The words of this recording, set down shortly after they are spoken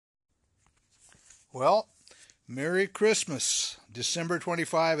Well, Merry Christmas. December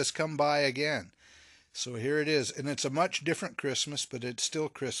 25 has come by again. So here it is. And it's a much different Christmas, but it's still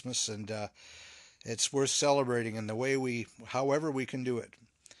Christmas, and it's worth celebrating in the way however we can do it.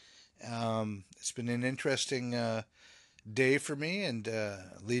 It's been an interesting day for me, and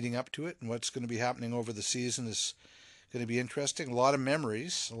leading up to it, and what's going to be happening over the season is going to be interesting. A lot of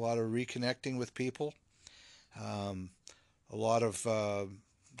memories, a lot of reconnecting with people, um, a lot of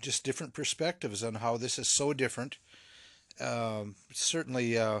just different perspectives on how this is so different.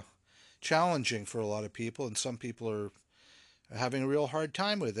 Certainly challenging for a lot of people, and some people are having a real hard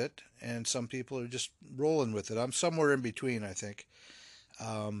time with it, and some people are just rolling with it. I'm somewhere in between, I think.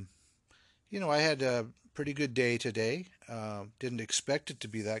 Um, I had a pretty good day today. Didn't expect it to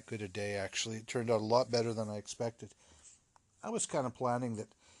be that good a day, actually. It turned out a lot better than I expected. I was kind of planning that,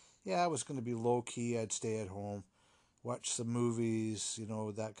 yeah, I was going to be low key. I'd stay at home, watch some movies,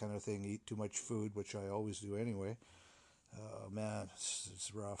 that kind of thing, eat too much food, which I always do anyway. Oh man,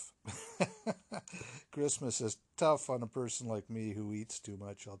 it's rough. Christmas is tough on a person like me who eats too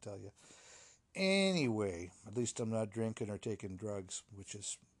much, I'll tell you. Anyway, at least I'm not drinking or taking drugs, which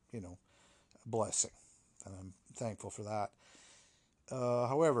is, a blessing. And I'm thankful for that.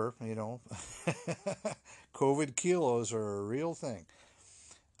 However, COVID kilos are a real thing.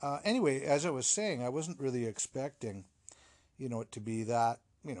 Anyway, as I was saying, I wasn't really expecting, it to be that,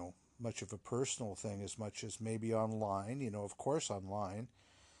 much of a personal thing as much as maybe online. Of course, online.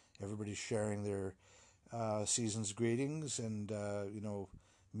 Everybody's sharing their season's greetings and,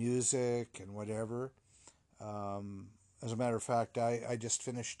 music and whatever. Um, as a matter of fact, I just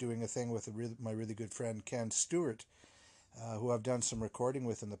finished doing a thing with my really good friend Ken Stewart, who I've done some recording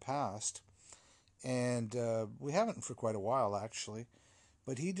with in the past. And we haven't for quite a while, actually.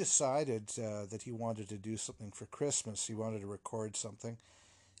 But he decided that he wanted to do something for Christmas. He wanted to record something.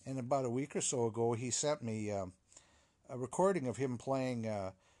 And about a week or so ago, he sent me a recording of him playing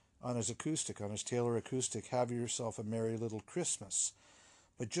on his acoustic, on his Taylor acoustic, Have Yourself a Merry Little Christmas.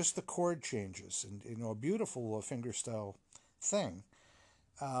 But just the chord changes and, a beautiful fingerstyle thing.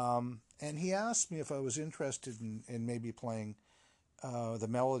 And he asked me if I was interested in maybe playing the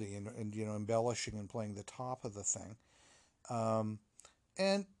melody and, embellishing and playing the top of the thing. Um,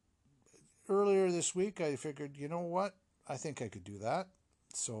 and earlier this week, I figured, you know what? I think I could do that.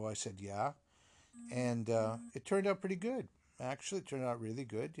 So I said, yeah. And it turned out pretty good. Actually, it turned out really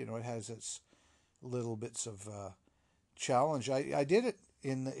good. It has its little bits of challenge. I did it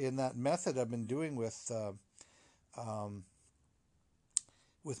in that method I've been doing um,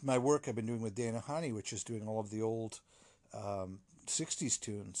 with my work I've been doing with Dana Honey, which is doing all of the old um, 60s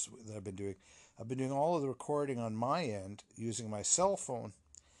tunes that I've been doing. I've been doing all of the recording on my end using my cell phone,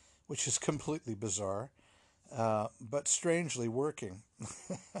 which is completely bizarre, but strangely working.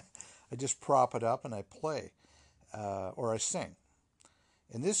 I just prop it up and I play, or I sing.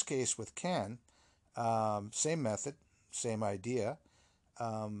 In this case with Ken, same method, same idea.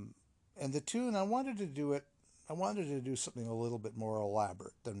 Um, and the tune, I wanted to do something a little bit more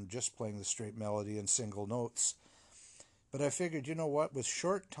elaborate than just playing the straight melody and single notes. But I figured, you know what, with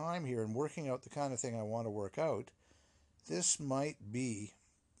short time here and working out the kind of thing I want to work out, this might be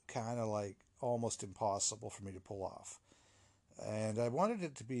kind of like almost impossible for me to pull off. And I wanted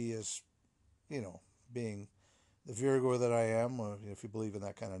it to be as, you know, being the Virgo that I am, or if you believe in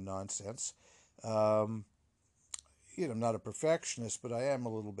that kind of nonsense. Um, I'm not a perfectionist, but I am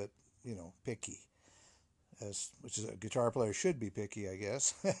a little bit, picky, as which is a guitar player should be picky, I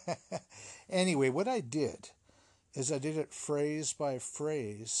guess. Anyway, what I did is I did it phrase by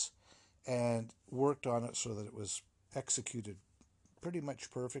phrase and worked on it so that it was executed pretty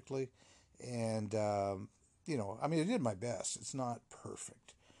much perfectly. And I mean, I did my best. It's not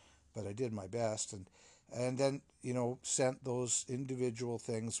perfect, but I did my best, and then sent those individual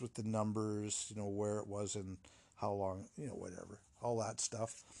things with the numbers, where it was and how long, whatever, all that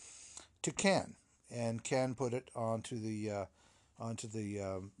stuff to Ken, and Ken put it onto the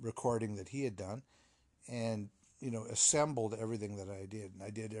recording that he had done, and assembled everything that I did, and I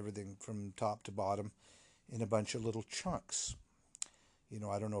did everything from top to bottom in a bunch of little chunks.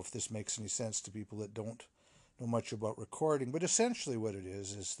 I don't know if this makes any sense to people that don't know much about recording, but essentially what it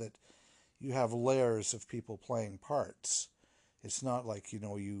is that you have layers of people playing parts. It's not like,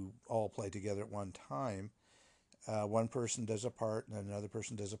 you all play together at one time. One person does a part and another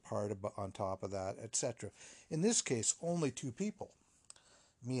person does a part on top of that, etc. In this case, only two people,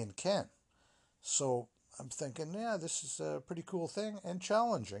 me and Ken. So I'm thinking, yeah, this is a pretty cool thing and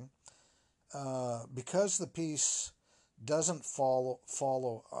challenging because the piece doesn't follow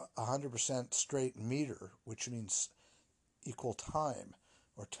 100% straight meter, which means equal time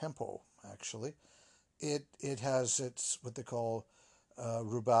or tempo, actually. it has its what they call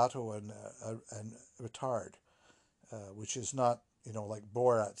rubato and retard, which is not like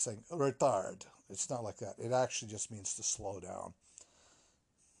Borat saying retard. It's not like that. It actually just means to slow down.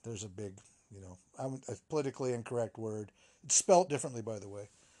 There's a big, a politically incorrect word. It's spelt differently, by the way.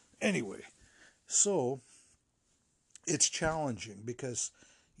 Anyway, so it's challenging because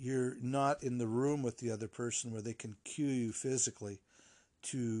you're not in the room with the other person where they can cue you physically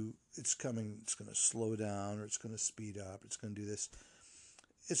to it's coming, it's going to slow down or it's going to speed up, it's going to do this.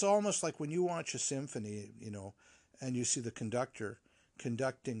 It's almost like when you watch a symphony, and you see the conductor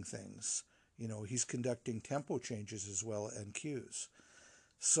conducting things, he's conducting tempo changes as well and cues.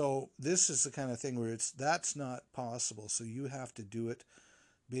 So this is the kind of thing where that's not possible. So you have to do it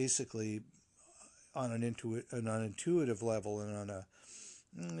basically on an intuitive level and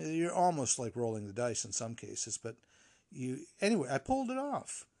you're almost like rolling the dice in some cases. But anyway, I pulled it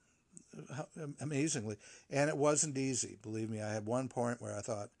off amazingly, and it wasn't easy. Believe me, I had one point where I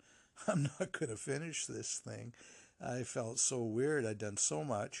thought, I'm not going to finish this thing. I felt so weird. I'd done so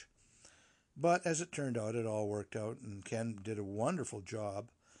much. But as it turned out, it all worked out, and Ken did a wonderful job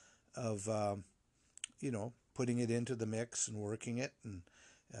of, putting it into the mix and working it and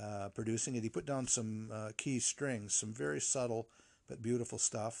producing it. He put down some key strings, some very subtle but beautiful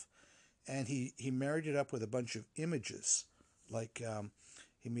stuff, and he married it up with a bunch of images, like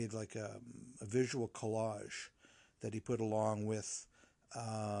he made like a visual collage that he put along with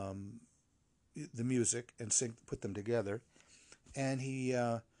the music and put them together, and he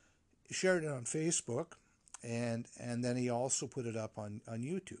shared it on Facebook, and then he also put it up on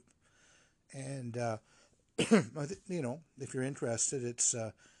YouTube. And if you're interested, it's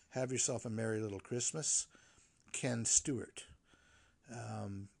Have Yourself a Merry Little Christmas, Ken Stewart.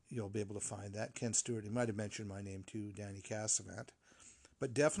 You'll be able to find that. Ken Stewart. He might have mentioned my name too, Danny Cassavant.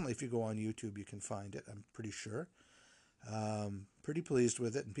 But definitely, if you go on YouTube, you can find it. I'm pretty sure. Pretty pleased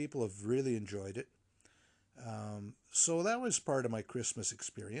with it, and people have really enjoyed it. So that was part of my Christmas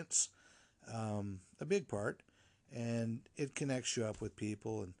experience, a big part, and it connects you up with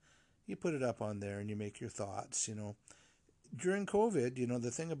people, and you put it up on there, and you make your thoughts. During COVID,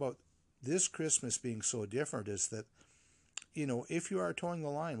 the thing about this Christmas being so different is that, if you are towing the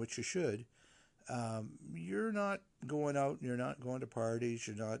line, which you should, you're not going out, you're not going to parties,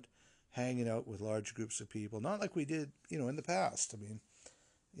 you're not hanging out with large groups of people, not like we did, in the past. I mean,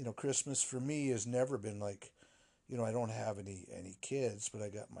 Christmas for me has never been like, I don't have any kids, but I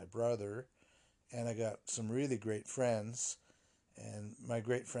got my brother, and I got some really great friends, and my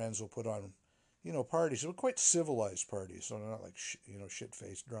great friends will put on, parties. They're quite civilized parties, so not like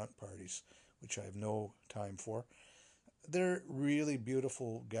shit-faced drunk parties, which I have no time for. They're really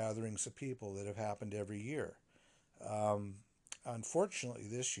beautiful gatherings of people that have happened every year. Unfortunately,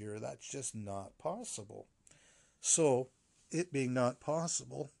 this year, that's just not possible. So, it being not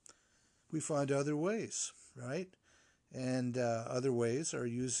possible, we find other ways, right? And other ways are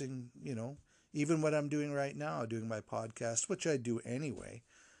using, even what I'm doing right now, doing my podcast, which I do anyway.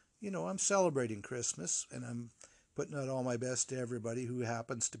 I'm celebrating Christmas, and I'm putting out all my best to everybody who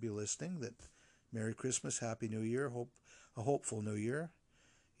happens to be listening. That Merry Christmas, Happy New Year, a hopeful New Year.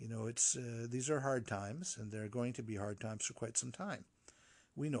 It's these are hard times, and they're going to be hard times for quite some time.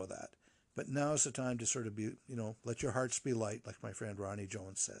 We know that. But now's the time to sort of be, let your hearts be light, like my friend Ronnie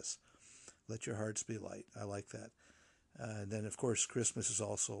Jones says. Let your hearts be light. I like that. And then, of course, Christmas is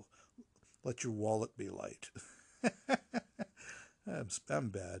also let your wallet be light. I'm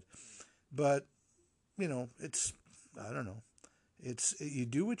bad. But, it's, I don't know. You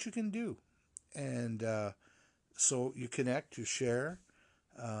do what you can do. And so you connect, you share,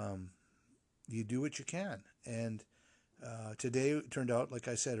 you do what you can. And today turned out, like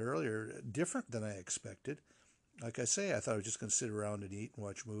I said earlier, different than I expected. Like I say, I thought I was just going to sit around and eat and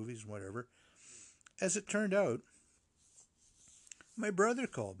watch movies and whatever. As it turned out, my brother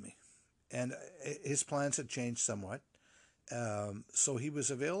called me, and his plans had changed somewhat. So he was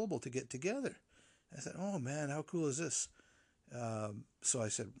available to get together. I said, oh man, how cool is this? So I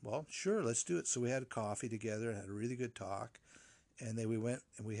said, well, sure, let's do it. So we had coffee together and had a really good talk. And then we went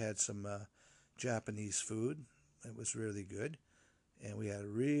and we had some Japanese food. It was really good. And we had a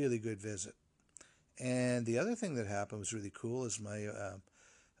really good visit. And the other thing that happened was really cool is my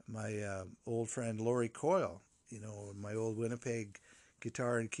old friend Laurie Coyle, my old Winnipeg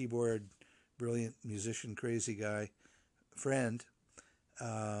guitar and keyboard, brilliant musician, crazy guy, friend.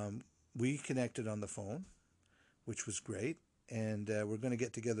 We connected on the phone, which was great. And we're going to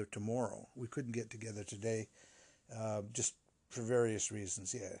get together tomorrow. We couldn't get together today, just for various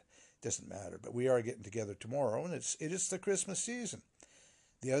reasons. Yeah, it doesn't matter. But we are getting together tomorrow, and it is the Christmas season.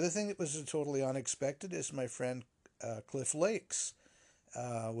 The other thing that was totally unexpected is my friend Cliff Lakes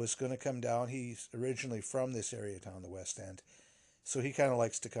was going to come down. He's originally from this area down the West End, so he kind of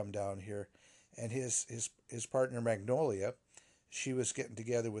likes to come down here. And his partner Magnolia, she was getting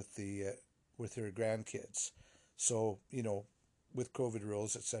together with her grandkids. So with COVID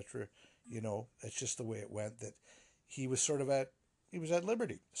rules, etc., it's just the way it went. That he was sort of he was at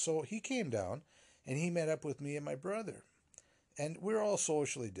liberty. So he came down, and he met up with me and my brother, and we're all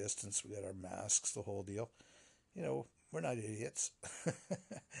socially distanced. We got our masks, the whole deal. We're not idiots.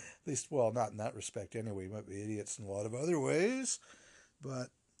 At least, well, not in that respect anyway. We might be idiots in a lot of other ways, but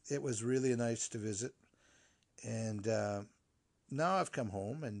it was really nice to visit. And now I've come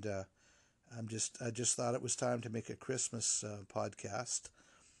home, and I just thought it was time to make a Christmas podcast,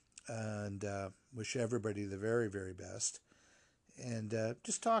 and wish everybody the very, very best, and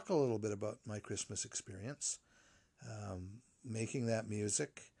just talk a little bit about my Christmas experience, making that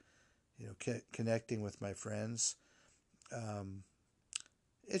music, connecting with my friends. Um,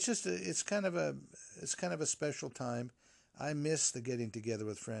 it's kind of a special time. I miss the getting together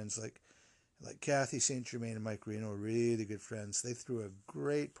with friends like Kathy St. Germain and Mike Reno, really good friends. They threw a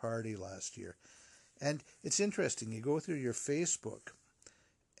great party last year. And it's interesting, you go through your Facebook,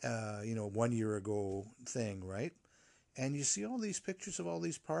 1 year ago thing, right? And you see all these pictures of all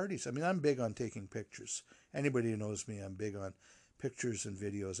these parties. I mean, I'm big on taking pictures. Anybody who knows me, I'm big on pictures and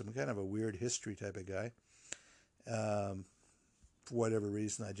videos. I'm kind of a weird history type of guy. For whatever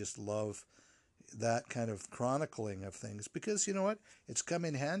reason, I just love that kind of chronicling of things, because you know what? It's come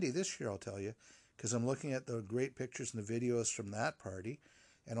in handy this year, I'll tell you, because I'm looking at the great pictures and the videos from that party,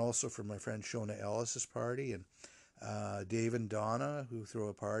 and also from my friend Shona Ellis's party, and Dave and Donna, who throw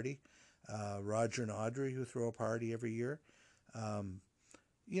a party, Roger and Audrey, who throw a party every year, and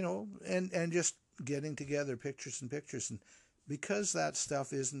just getting together pictures and pictures. And because that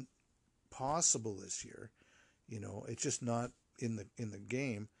stuff isn't possible this year, it's just not in the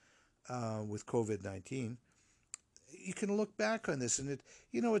game with COVID-19. You can look back on this, and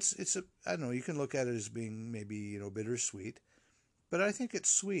it's I don't know. You can look at it as being maybe bittersweet, but I think it's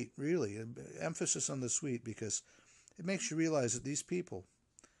sweet, really. Emphasis on the sweet, because it makes you realize that these people,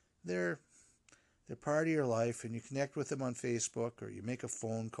 they're part of your life, and you connect with them on Facebook, or you make a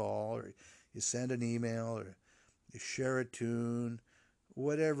phone call, or you send an email, or you share a tune,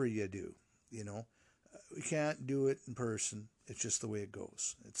 whatever you do. We can't do it in person. It's just the way it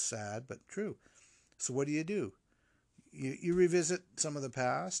goes. It's sad, but true. So what do? You revisit some of the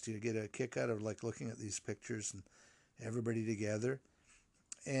past. You get a kick out of looking at these pictures and everybody together.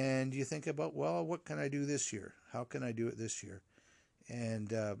 And you think about, well, what can I do this year? How can I do it this year? And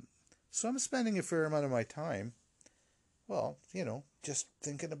so I'm spending a fair amount of my time, well, just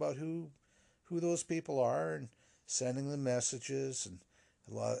thinking about who those people are, and sending them messages, and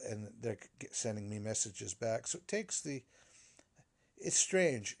they're sending me messages back. So it's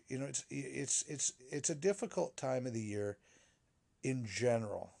strange, it's a difficult time of the year in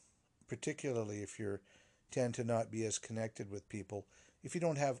general, particularly if you tend to not be as connected with people. If you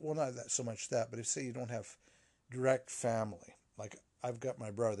don't have, well, not that so much that, but if say you don't have direct family, like I've got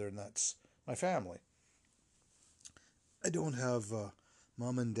my brother, and that's my family. I don't have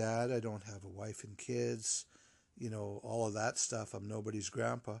mom and dad. I don't have a wife and kids. All of that stuff. I'm nobody's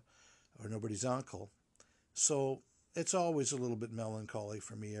grandpa or nobody's uncle. So it's always a little bit melancholy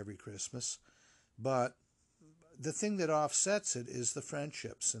for me every Christmas. But the thing that offsets it is the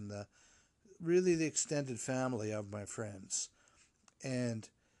friendships and really the extended family of my friends. And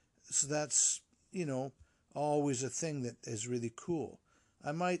so that's, always a thing that is really cool.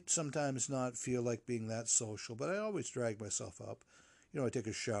 I might sometimes not feel like being that social, but I always drag myself up. I take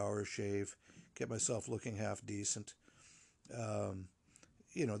a shower, shave, get myself looking half decent. Um,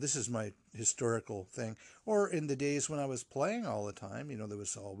 this is my historical thing. Or in the days when I was playing all the time, there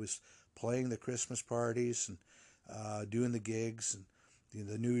was always playing the Christmas parties, and doing the gigs, and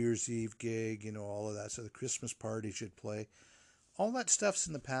the New Year's Eve gig, all of that. So the Christmas parties you'd play. All that stuff's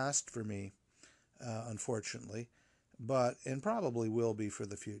in the past for me, unfortunately, and probably will be for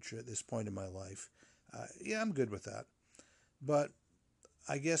the future at this point in my life. Yeah, I'm good with that. But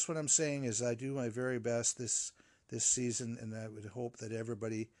I guess what I'm saying is I do my very best this season, and I would hope that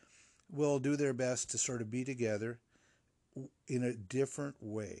everybody will do their best to sort of be together in a different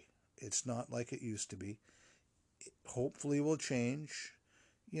way. It's not like it used to be. Hopefully will change.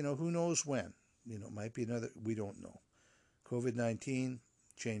 Who knows when? It might be another, we don't know. COVID-19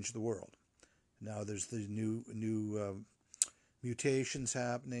 changed the world. Now there's the new mutations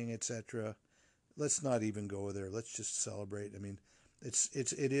happening, etc. Let's not even go there. Let's just celebrate. I mean, it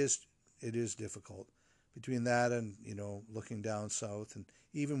is difficult, between that and, looking down south and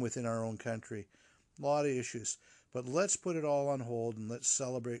even within our own country, a lot of issues. But let's put it all on hold and let's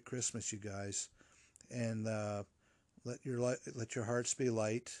celebrate Christmas, you guys, and let your hearts be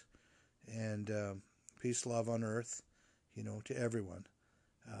light, and peace, love on earth, to everyone.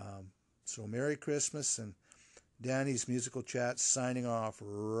 So Merry Christmas, and Danny's Musical Chat signing off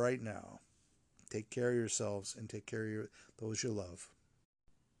right now. Take care of yourselves and take care of those you love.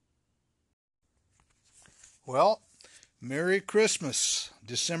 Well, Merry Christmas.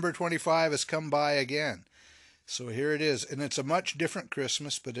 December 25 has come by again. So here it is. And it's a much different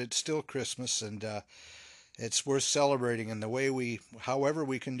Christmas, but it's still Christmas, and it's worth celebrating in the way however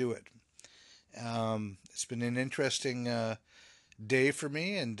we can do it. It's been an interesting day for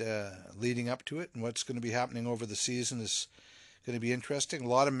me, and leading up to it, and what's going to be happening over the season is going to be interesting. A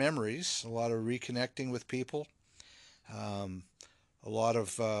lot of memories, a lot of reconnecting with people, a lot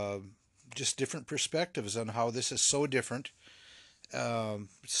of just different perspectives on how this is so different.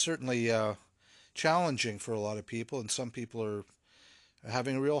 Certainly challenging for a lot of people, and some people are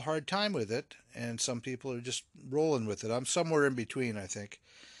having a real hard time with it, and some people are just rolling with it. I'm somewhere in between, I think.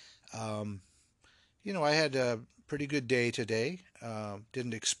 Um, I had a pretty good day today.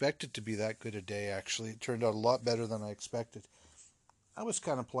 Didn't expect it to be that good a day, actually. It turned out a lot better than I expected. I was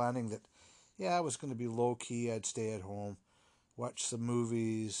kind of planning that, yeah, I was going to be low key. I'd stay at home, watch some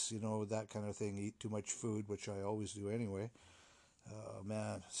movies, that kind of thing, eat too much food, which I always do anyway.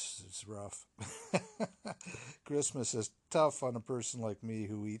 Man, it's rough. Christmas is tough on a person like me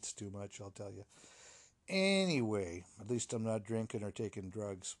who eats too much, I'll tell you. Anyway, at least I'm not drinking or taking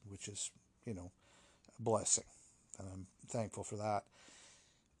drugs, which is, a blessing. And I'm thankful for that.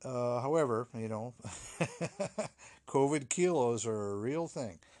 However, COVID kilos are a real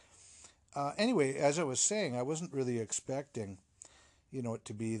thing. Anyway, as I was saying, I wasn't really expecting, it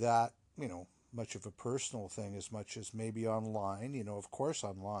to be that, much of a personal thing as much as maybe online. Of course,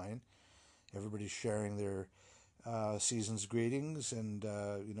 online. Everybody's sharing their season's greetings and,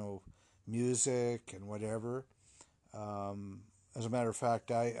 music and whatever. As a matter of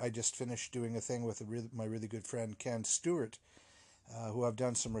fact, I just finished doing a thing with my really good friend Ken Stewart, who I've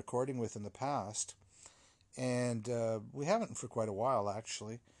done some recording with in the past. And we haven't for quite a while,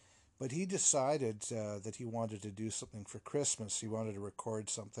 actually. But he decided that he wanted to do something for Christmas. He wanted to record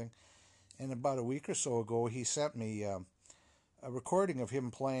something. And about a week or so ago, he sent me a recording of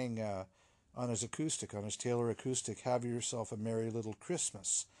him playing on his acoustic, on his Taylor acoustic, Have Yourself a Merry Little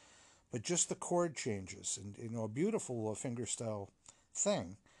Christmas. But just the chord changes and, a beautiful fingerstyle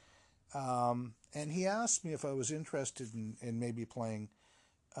thing. And he asked me if I was interested in maybe playing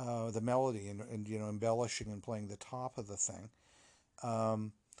the melody and, embellishing and playing the top of the thing.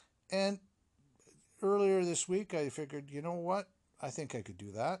 And earlier this week, I figured, you know what? I think I could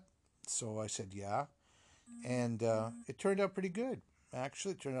do that. So I said, yeah. And it turned out pretty good.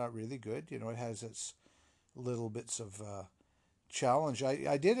 Actually, it turned out really good. It has its little bits of challenge.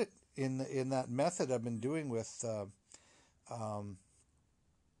 I did it in that method I've been doing with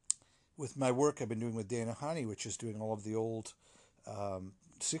my work I've been doing with Dana Honey, which is doing all of the old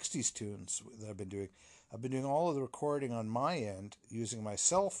 60s tunes that I've been doing. I've been doing all of the recording on my end using my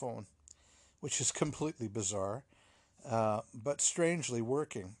cell phone, which is completely bizarre, but strangely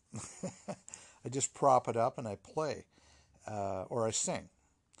working. I just prop it up and I play, or I sing.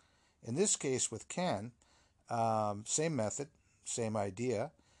 In this case with Ken, same method, same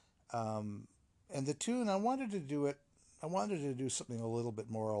idea. And the tune, I wanted to do something a little bit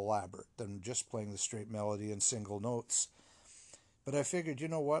more elaborate than just playing the straight melody and single notes. But I figured, you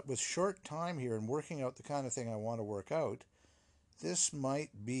know what, with short time here and working out the kind of thing I want to work out, this might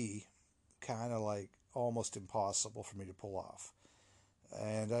be kind of like almost impossible for me to pull off.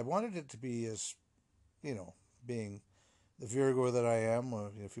 And I wanted it to be as, being the Virgo that I am,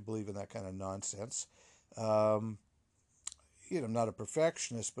 if you believe in that kind of nonsense. I'm not a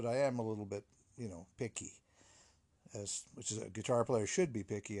perfectionist, but I am a little bit, picky, which is a guitar player should be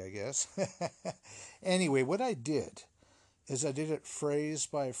picky, I guess. Anyway, what I did is I did it phrase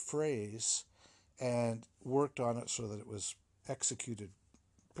by phrase and worked on it so that it was executed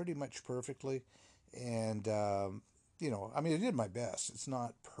pretty much perfectly. And, I did my best. It's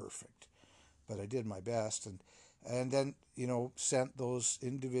not perfect, but I did my best. And then, sent those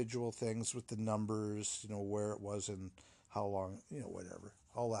individual things with the numbers, where it was and how long, whatever,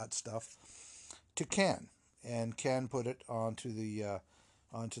 all that stuff to Ken. And Ken put it onto the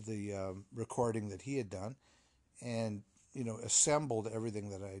recording that he had done, and assembled everything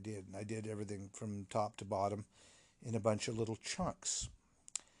that I did. And I did everything from top to bottom in a bunch of little chunks.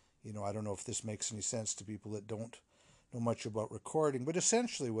 I don't know if this makes any sense to people that don't know much about recording, but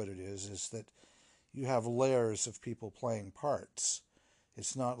essentially what it is that you have layers of people playing parts.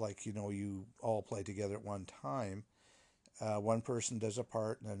 It's not like, you all play together at one time. One person does a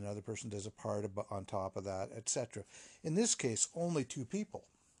part and another person does a part on top of that, etc. In this case, only two people,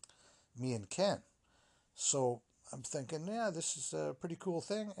 me and Ken. So I'm thinking, yeah, this is a pretty cool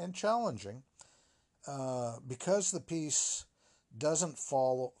thing and challenging, because the piece doesn't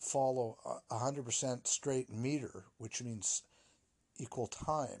follow 100% straight meter, which means equal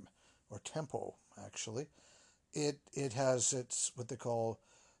time or tempo. Actually, it has its what they call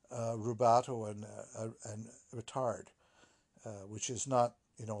rubato and retard, which is not,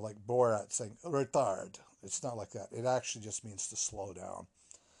 like Borat saying retard. It's not like that. It actually just means to slow down.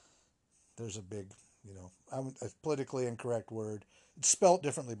 There's a big, a politically incorrect word. It's spelt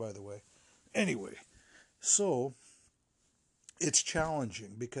differently, by the way. Anyway, so it's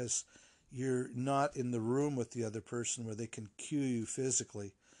challenging because you're not in the room with the other person where they can cue you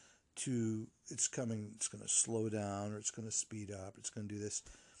physically to it's coming, it's going to slow down or it's going to speed up, it's going to do this.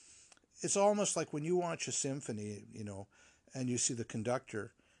 It's almost like when you watch a symphony, and you see the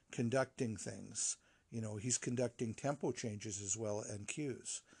conductor conducting things. He's conducting tempo changes as well and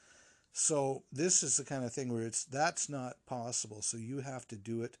cues. So this is the kind of thing where that's not possible. So you have to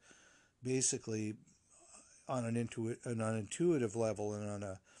do it basically on an intuitive level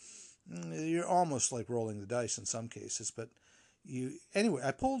and you're almost like rolling the dice in some cases. But anyway,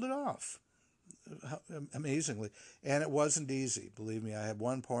 I pulled it off amazingly, and it wasn't easy. Believe me, I had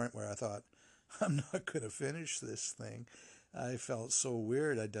one point where I thought, I'm not going to finish this thing. I felt so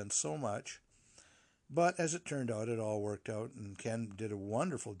weird. I'd done so much. But as it turned out, it all worked out, and Ken did a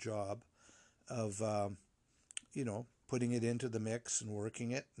wonderful job of, putting it into the mix and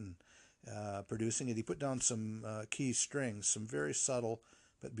working it and producing it. He put down some key strings, some very subtle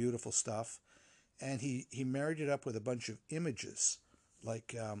but beautiful stuff, and he married it up with a bunch of images,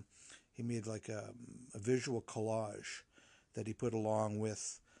 like he made like a visual collage that he put along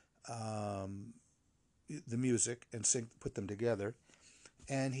with the music and put them together,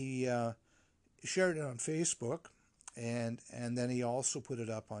 and he shared it on Facebook, and then he also put it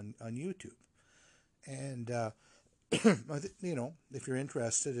up on YouTube. And if you're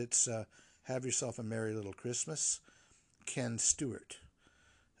interested, it's Have Yourself a Merry Little Christmas, Ken Stewart.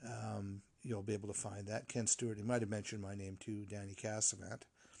 You'll be able to find that. Ken Stewart. He might have mentioned my name too, Danny Cassavant.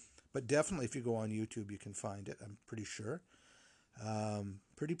 But definitely, if you go on YouTube, you can find it, I'm pretty sure.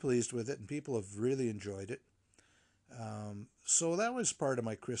 Pretty pleased with it, and people have really enjoyed it. So that was part of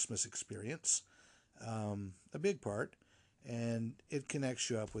my Christmas experience, a big part, and it connects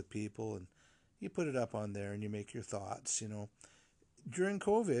you up with people, and you put it up on there, and you make your thoughts. During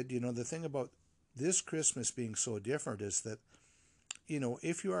COVID, the thing about this Christmas being so different is that,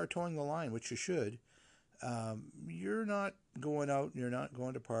 if you are towing the line, which you should, you're not going out, and you're not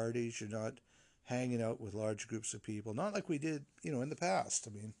going to parties, you're not hanging out with large groups of people, not like we did, in the past.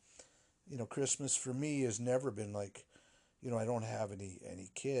 I mean, Christmas for me has never been like, I don't have any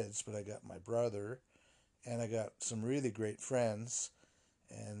kids, but I got my brother, and I got some really great friends,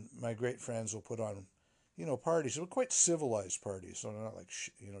 and my great friends will put on, parties. They're quite civilized parties, so not like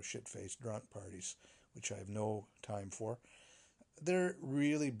shit-faced drunk parties, which I have no time for. They're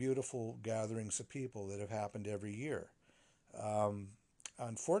really beautiful gatherings of people that have happened every year.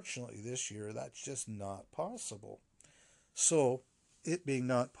 Unfortunately, this year that's just not possible. So, it being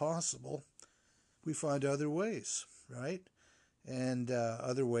not possible, we find other ways, right? And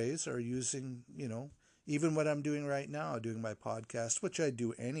other ways are using, even what I'm doing right now, doing my podcast, which I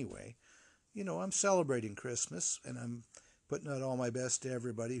do anyway. I'm celebrating Christmas, and I'm putting out all my best to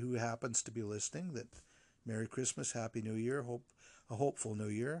everybody who happens to be listening. That Merry Christmas, Happy New Year, a hopeful New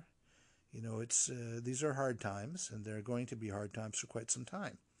Year. It's these are hard times, and they're going to be hard times for quite some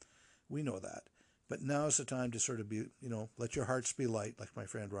time. We know that. But now's the time to sort of be, let your hearts be light, like my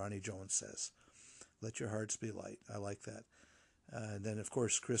friend Ronnie Jones says. Let your hearts be light. I like that. And then, of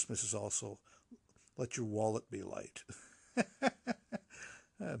course, Christmas is also let your wallet be light.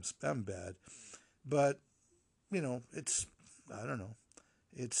 I'm bad. But, it's, I don't know.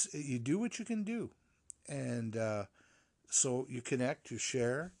 You do what you can do. And so you connect, you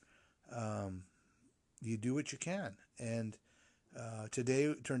share, you do what you can. And today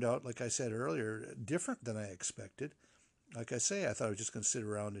it turned out, like I said earlier, different than I expected. Like I say, I thought I was just going to sit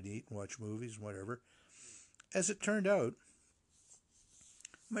around and eat and watch movies and whatever. As it turned out,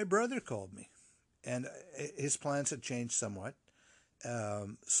 my brother called me, and his plans had changed somewhat.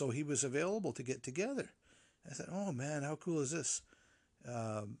 So he was available to get together. I said, oh man, how cool is this?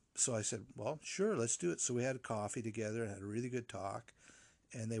 So I said, well, sure, let's do it. So we had coffee together and had a really good talk.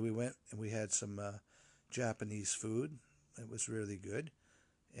 And then we went and we had some Japanese food. It was really good.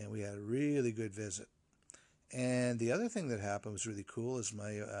 and we had a really good visit. And the other thing that happened was really cool is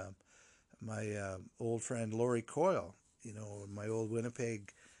my old friend Laurie Coyle, my old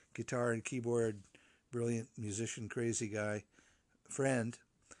Winnipeg guitar and keyboard, brilliant musician, crazy guy, friend.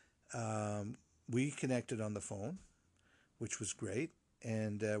 We connected on the phone, which was great,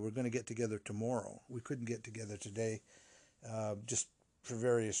 and we're going to get together tomorrow. We couldn't get together today, just for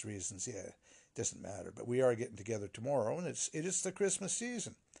various reasons. Yeah, it doesn't matter, but we are getting together tomorrow, and it is the Christmas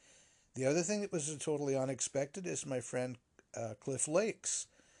season. The other thing that was totally unexpected is my friend Cliff Lakes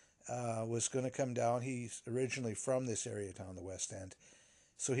was going to come down. He's originally from this area down the West End,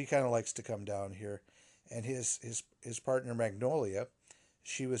 so he kind of likes to come down here. And his partner Magnolia,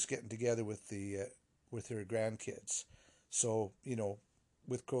 she was getting together with with her grandkids. So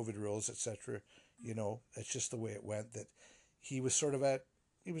with COVID rules, etc., it's just the way it went. That he was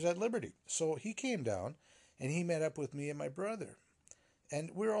he was at liberty. So he came down, and he met up with me and my brother,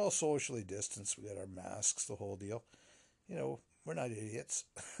 and we're all socially distanced. We got our masks, the whole deal. We're not idiots.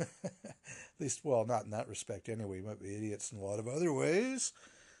 At least, well, not in that respect anyway. We might be idiots in a lot of other ways,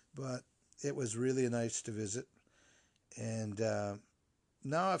 but it was really nice to visit. And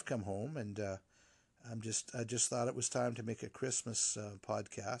now I've come home, and I just thought it was time to make a Christmas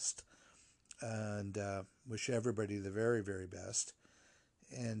podcast, and wish everybody the very, very best,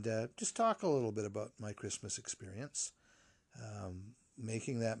 and just talk a little bit about my Christmas experience,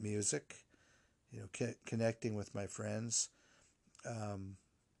 making that music, connecting with my friends.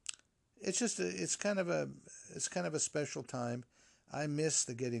 It's kind of a special time. I miss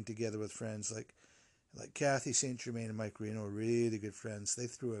the getting together with friends like Kathy St. Germain and Mike Reno, really good friends. They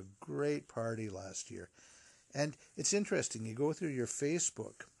threw a great party last year. And it's interesting, you go through your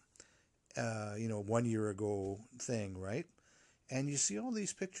Facebook, 1 year ago thing, right? And you see all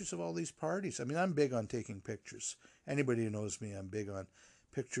these pictures of all these parties. I mean, I'm big on taking pictures. Anybody who knows me, I'm big on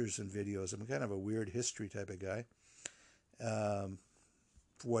pictures and videos. I'm kind of a weird history type of guy.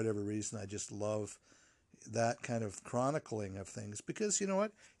 For whatever reason, I just love that kind of chronicling of things, because you know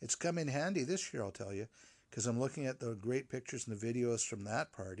what? It's come in handy this year, I'll tell you, because I'm looking at the great pictures and the videos from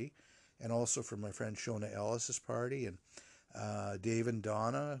that party, and also from my friend Shona Ellis's party, and Dave and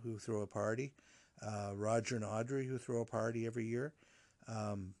Donna, who throw a party, Roger and Audrey, who throw a party every year,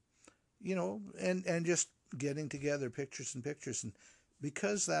 and just getting together pictures and pictures. And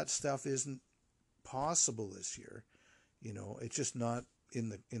because that stuff isn't possible this year, it's just not in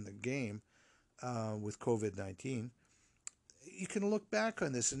the game. With COVID-19, you can look back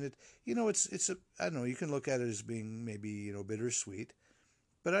on this, and I don't know, you can look at it as being maybe bittersweet,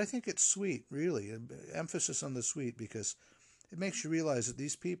 but I think it's sweet, really. Emphasis on the sweet, because it makes you realize that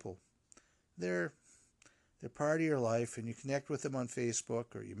these people, they're part of your life, and you connect with them on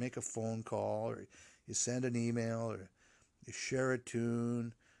Facebook, or you make a phone call, or you send an email, or you share a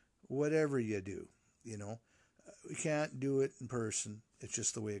tune, whatever you do. We can't do it in person. It's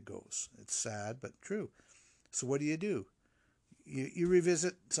just the way it goes. It's sad, but true. So what do? You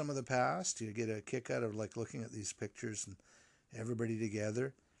revisit some of the past. You get a kick out of looking at these pictures and everybody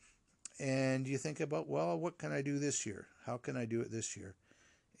together. And you think about, well, what can I do this year? How can I do it this year?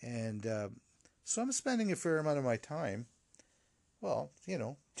 And so I'm spending a fair amount of my time, well,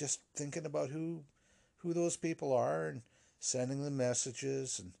 just thinking about who those people are, and sending them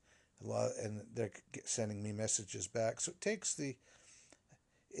messages, and they're sending me messages back. So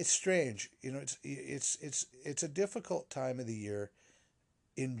it's strange, it's a difficult time of the year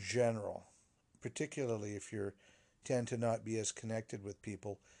in general, particularly if you tend to not be as connected with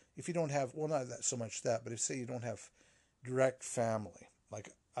people. If you don't have, well, not that so much that, but if say you don't have direct family, like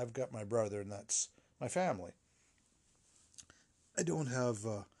I've got my brother, and that's my family. I don't have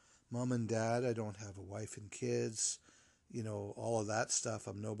mom and dad. I don't have a wife and kids. All of that stuff.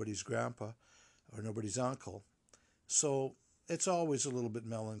 I'm nobody's grandpa or nobody's uncle. So it's always a little bit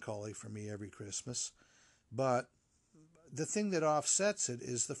melancholy for me every Christmas. But the thing that offsets it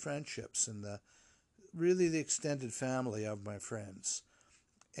is the friendships and really the extended family of my friends.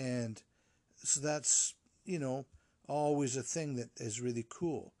 And so that's, always a thing that is really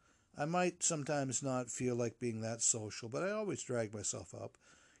cool. I might sometimes not feel like being that social, but I always drag myself up.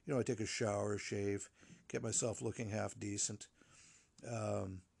 I take a shower, shave, get myself looking half decent.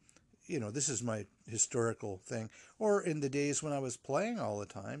 This is my historical thing. Or in the days when I was playing all the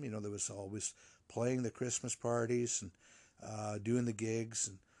time, there was always playing the Christmas parties and doing the gigs,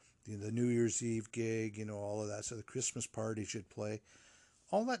 and the New Year's Eve gig, all of that. So the Christmas parties you'd play.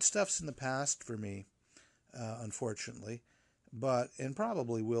 All that stuff's in the past for me, unfortunately, and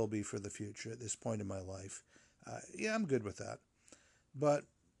probably will be for the future at this point in my life. Yeah, I'm good with that. But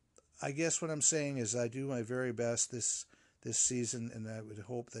I guess what I'm saying is I do my very best this this season, and I would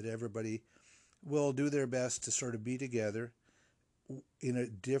hope that everybody will do their best to sort of be together in a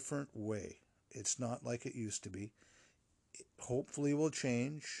different way. It's not like it used to be. It hopefully will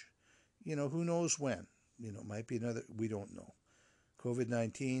change. Who knows when? It might be another, we don't know.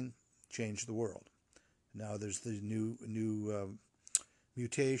 COVID-19 changed the world. Now there's the new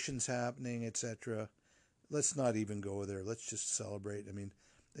mutations happening, etc. Let's not even go there. Let's just celebrate. I mean,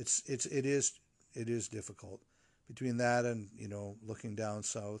 it is difficult between that and looking down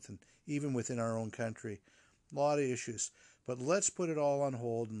south, and even within our own country, a lot of issues. But let's put it all on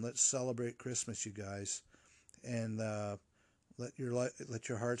hold and let's celebrate Christmas, you guys, and let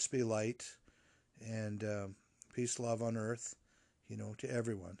your hearts be light, and peace, love on earth, to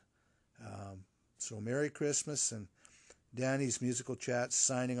everyone. So Merry Christmas, and Danny's Musical Chat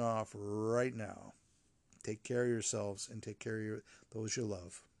signing off right now. Take care of yourselves and take care of those you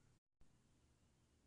love.